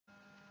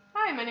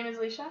Hi, my name is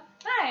Alicia.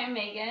 Hi, I'm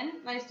Megan.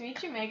 Nice to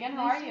meet you, Megan.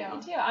 How Nice are you? to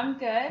meet you too. I'm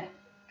good.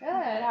 Good.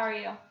 How are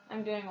you?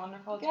 I'm doing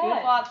wonderful. It's Good.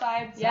 beautiful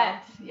outside. So.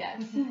 Yes.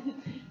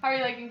 How are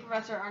you liking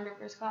Professor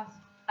Arndorfer's class?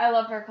 I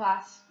love her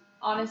class.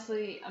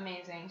 Honestly,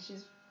 amazing.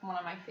 She's one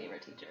of my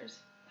favorite teachers.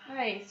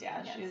 Nice.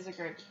 Yeah, Yes. she's a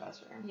great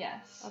professor.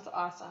 Yes. That's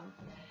awesome.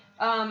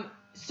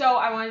 So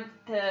I wanted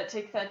to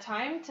take the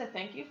time to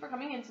thank you for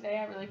coming in today.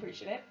 I really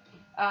appreciate it.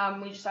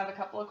 We just have a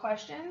couple of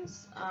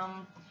questions.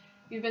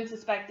 You've been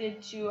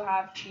suspected to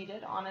have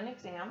cheated on an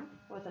exam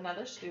with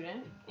another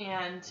student,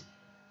 and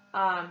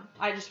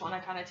I just want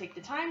to kind of take the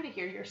time to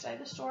hear your side of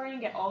the story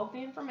and get all of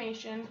the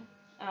information.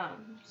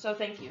 So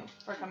thank you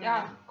for coming in.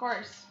 Yeah, of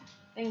course.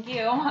 Thank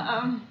you.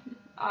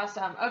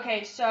 Awesome.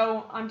 Okay,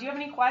 so do you have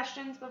any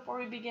questions before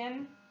we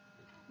begin?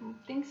 I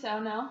think so,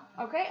 no?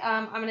 Okay,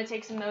 I'm going to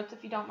take some notes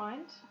if you don't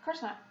mind. Of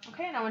course not.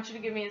 Okay, and I want you to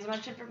give me as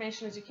much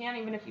information as you can,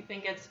 even if you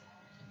think it's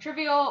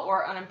trivial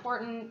or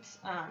unimportant.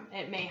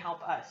 It may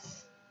help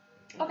us.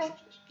 Okay.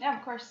 Yeah,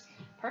 of course.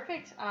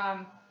 Perfect.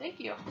 Thank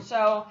you.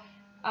 So,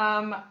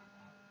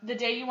 the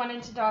day you went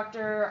into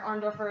Dr.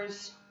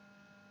 Arndorfer's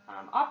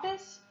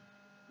office,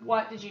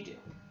 what did you do?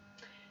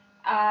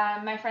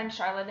 My friend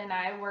Charlotte and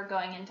I were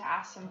going in to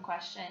ask some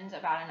questions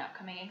about an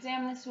upcoming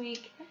exam this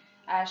week.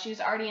 She was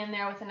already in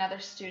there with another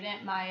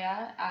student,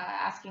 Maya,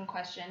 asking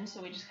questions,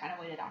 so we just kind of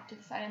waited off to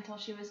the side until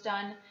she was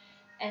done.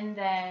 And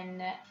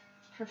then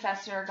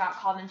Professor got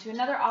called into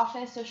another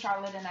office, so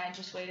Charlotte and I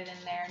just waited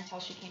in there until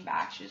she came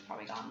back. She was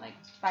probably gone like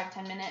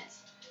 5-10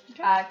 minutes.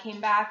 Okay. Came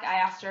back, I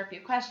asked her a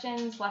few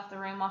questions, left the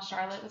room while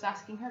Charlotte was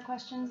asking her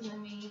questions, and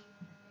then we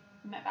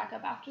met back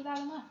up after that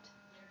and left.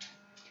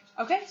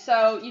 Okay,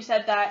 so you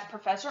said that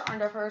Professor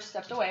Arndorfer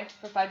stepped away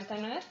for 5 to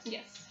 10 minutes?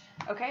 Yes.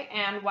 Okay,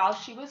 and while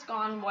she was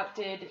gone, what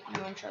did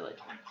you and Charlotte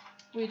do?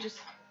 We just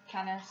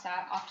kind of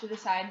sat off to the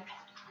side,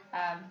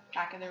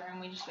 back of the room.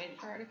 We just waited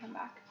for her to come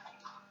back.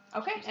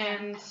 Okay,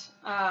 and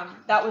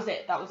that was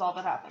it. That was all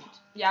that happened.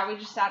 Yeah, we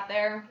just sat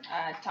there,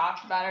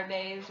 talked about our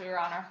days. We were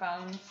on our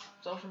phones,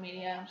 social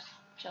media, just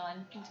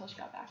chilling until she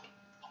got back.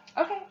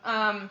 Okay,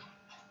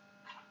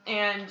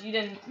 and you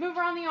didn't move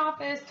around the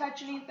office,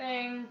 touch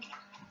anything,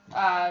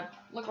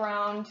 look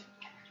around?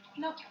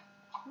 Nope.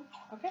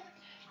 Okay.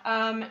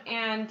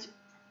 And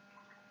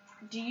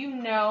do you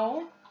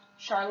know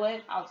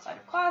Charlotte outside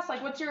of class?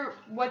 Like, what's your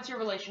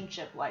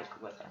relationship like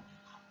with her?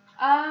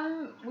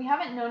 We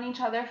haven't known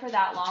each other for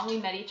that long. We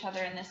met each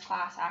other in this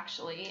class,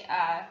 actually.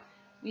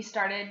 We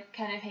started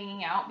kind of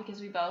hanging out because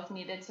we both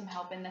needed some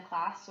help in the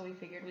class, so we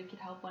figured we could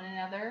help one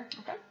another.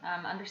 Okay.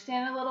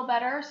 Understand a little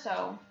better,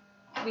 so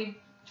we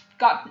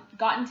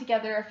gotten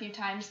together a few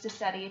times to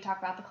study, talk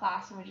about the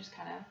class, and we just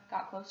kind of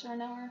got closer, and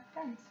now we're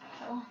friends.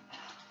 So.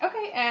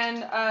 Okay,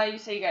 and you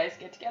say you guys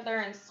get together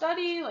and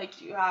study. Like,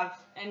 do you have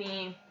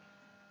any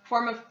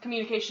form of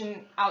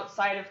communication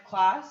outside of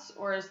class,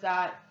 or is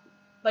that,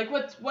 like,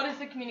 what is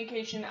the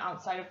communication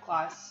outside of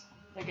class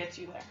that gets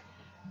you there?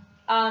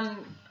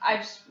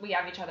 We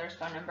have each other's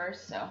phone numbers,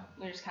 so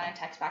we just kind of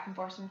text back and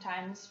forth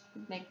sometimes,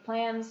 make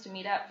plans to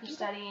meet up for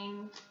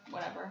studying,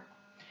 whatever.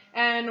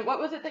 And what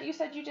was it that you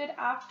said you did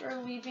after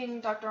leaving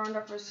Dr.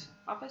 Arndorfer's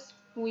office?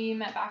 We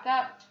met back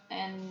up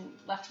and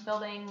left the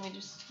building. We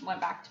just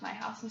went back to my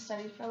house and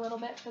studied for a little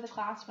bit for the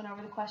class, went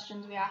over the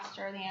questions we asked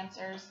her, the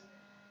answers,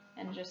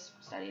 and just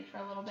studied for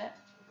a little bit.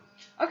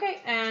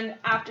 Okay, and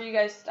after you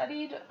guys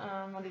studied,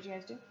 what did you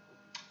guys do?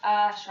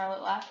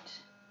 Charlotte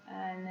left,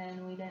 and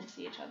then we didn't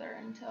see each other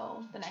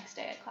until the next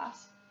day at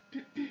class.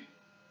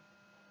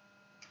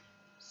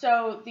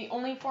 So the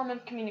only form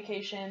of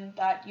communication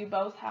that you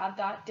both had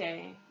that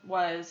day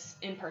was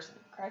in person,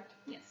 correct?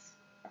 Yes.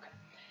 Okay.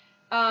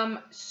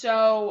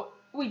 So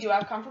we do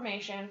have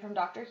confirmation from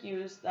Dr.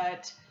 Hughes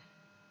that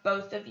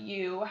both of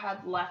you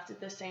had left at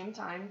the same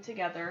time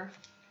together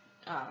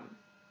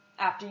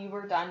after you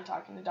were done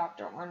talking to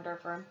Dr.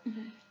 Arndorfer.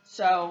 Mm-hmm.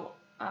 So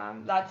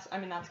that's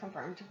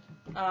confirmed.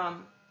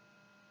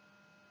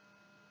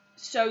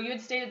 So you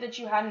had stated that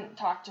you hadn't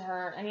talked to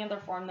her any other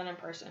form than in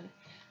person.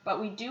 But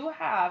we do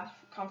have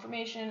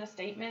confirmation, a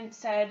statement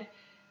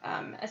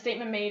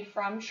made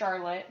from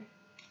Charlotte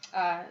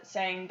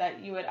saying that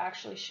you had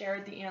actually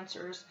shared the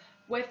answers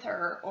with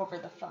her over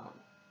the phone.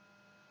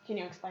 Can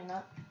you explain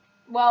that?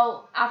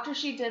 Well, after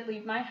she did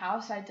leave my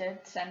house, I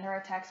did send her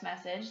a text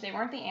message. They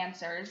weren't the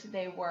answers.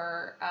 They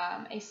were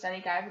a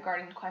study guide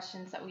regarding the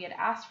questions that we had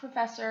asked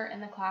Professor in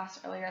the class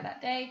earlier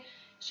that day.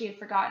 She had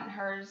forgotten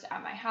hers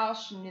at my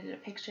house. She needed a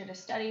picture to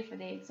study for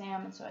the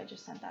exam, and so I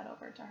just sent that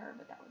over to her,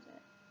 but that was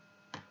it.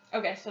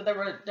 Okay, so there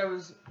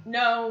was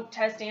no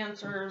test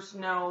answers,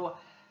 no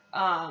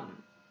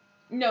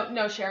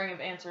sharing of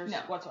answers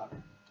whatsoever.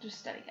 Just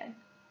study guide.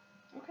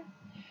 Okay.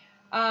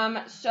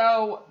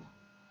 So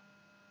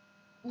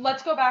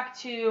let's go back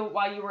to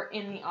while you were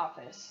in the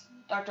office.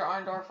 Dr.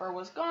 Arndorfer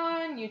was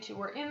gone. You two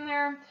were in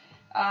there.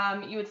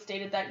 You had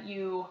stated that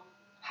you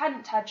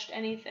hadn't touched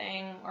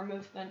anything or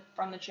moved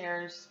from the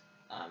chairs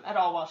at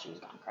all while she was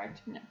gone,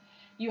 correct? No.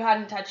 You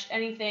hadn't touched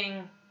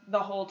anything the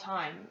whole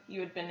time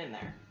you had been in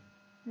there?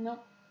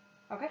 Nope.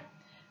 Okay.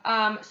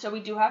 So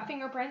we do have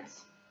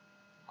fingerprints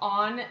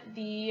on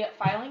the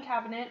filing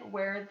cabinet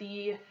where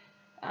the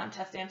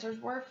test answers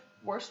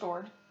were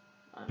stored.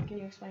 Can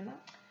you explain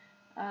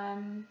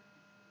that?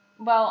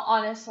 Well,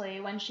 honestly,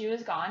 when she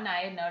was gone, I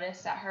had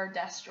noticed that her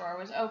desk drawer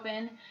was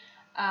open.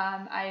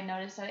 I had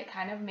noticed that it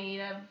kind of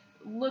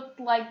looked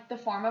like the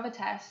form of a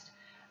test.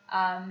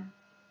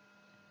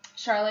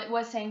 Charlotte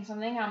was saying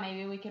something how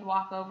maybe we could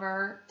walk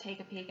over, take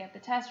a peek at the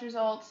test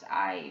results.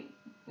 I,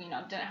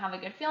 didn't have a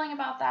good feeling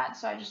about that,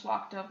 so I just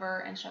walked over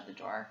and shut the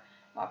door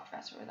while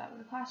Professor was out of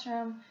the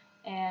classroom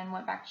and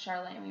went back to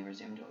Charlotte, and we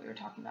resumed what we were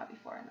talking about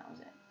before, and that was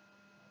it.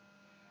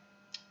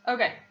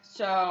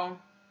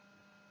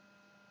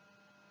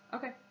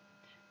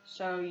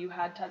 So you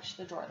had touched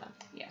the drawer then?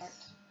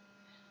 Yes.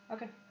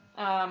 Right. Okay.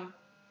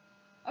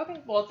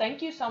 Okay, well,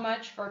 thank you so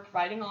much for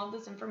providing all of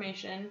this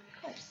information.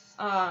 Of course.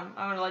 I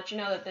want to let you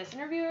know that this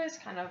interview is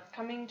kind of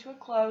coming to a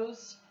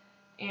close,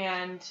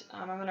 and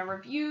I'm going to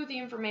review the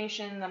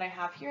information that I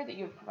have here that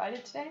you have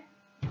provided today.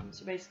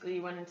 So basically,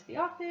 you went into the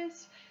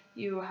office,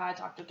 you had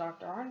talked to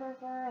Dr.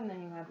 Arndorfer, and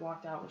then you had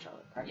walked out with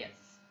Charlotte, correct? Yes.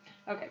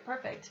 Okay,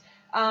 perfect.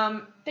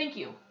 Thank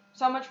you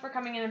so much for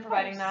coming in and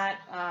providing that.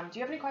 Do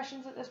you have any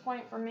questions at this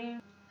point for me?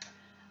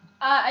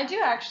 I do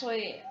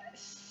actually.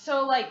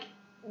 So,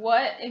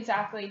 what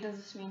exactly does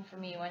this mean for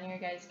me? When are you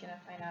guys gonna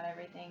find out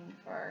everything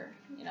for,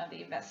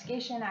 the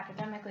investigation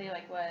academically?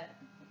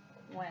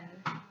 When?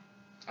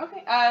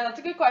 Okay, that's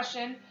a good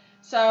question.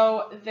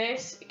 So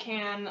this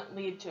can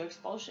lead to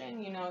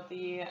expulsion.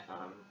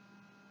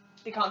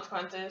 The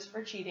consequences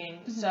for cheating.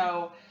 Mm-hmm.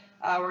 So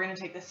we're gonna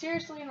take this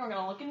seriously, and we're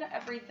gonna look into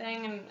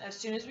everything. And as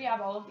soon as we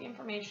have all of the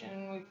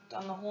information, we've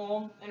done the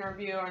whole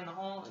interview and the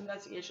whole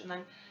investigation,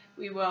 then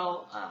we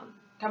will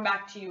come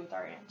back to you with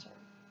our answer.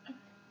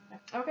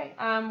 Okay,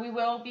 we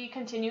will be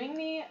continuing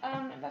the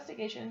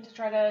investigation to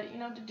try to,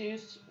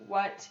 deduce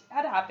what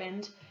had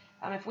happened.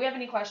 If we have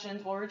any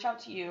questions, we'll reach out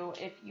to you.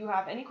 If you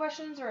have any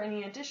questions or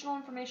any additional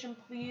information,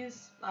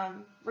 please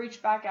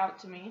reach back out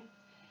to me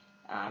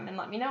and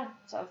let me know.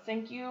 So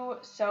thank you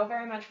so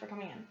very much for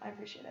coming in. I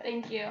appreciate it.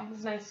 Thank you. It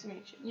was nice to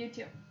meet you. You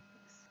too.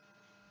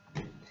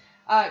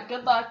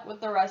 Good luck with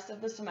the rest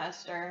of the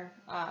semester.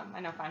 I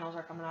know finals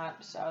are coming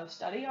up, so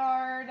study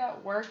hard,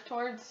 work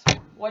towards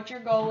what your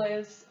goal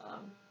is.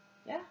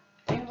 Yeah,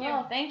 thank you.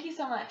 Well, thank you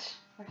so much.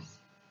 Of course.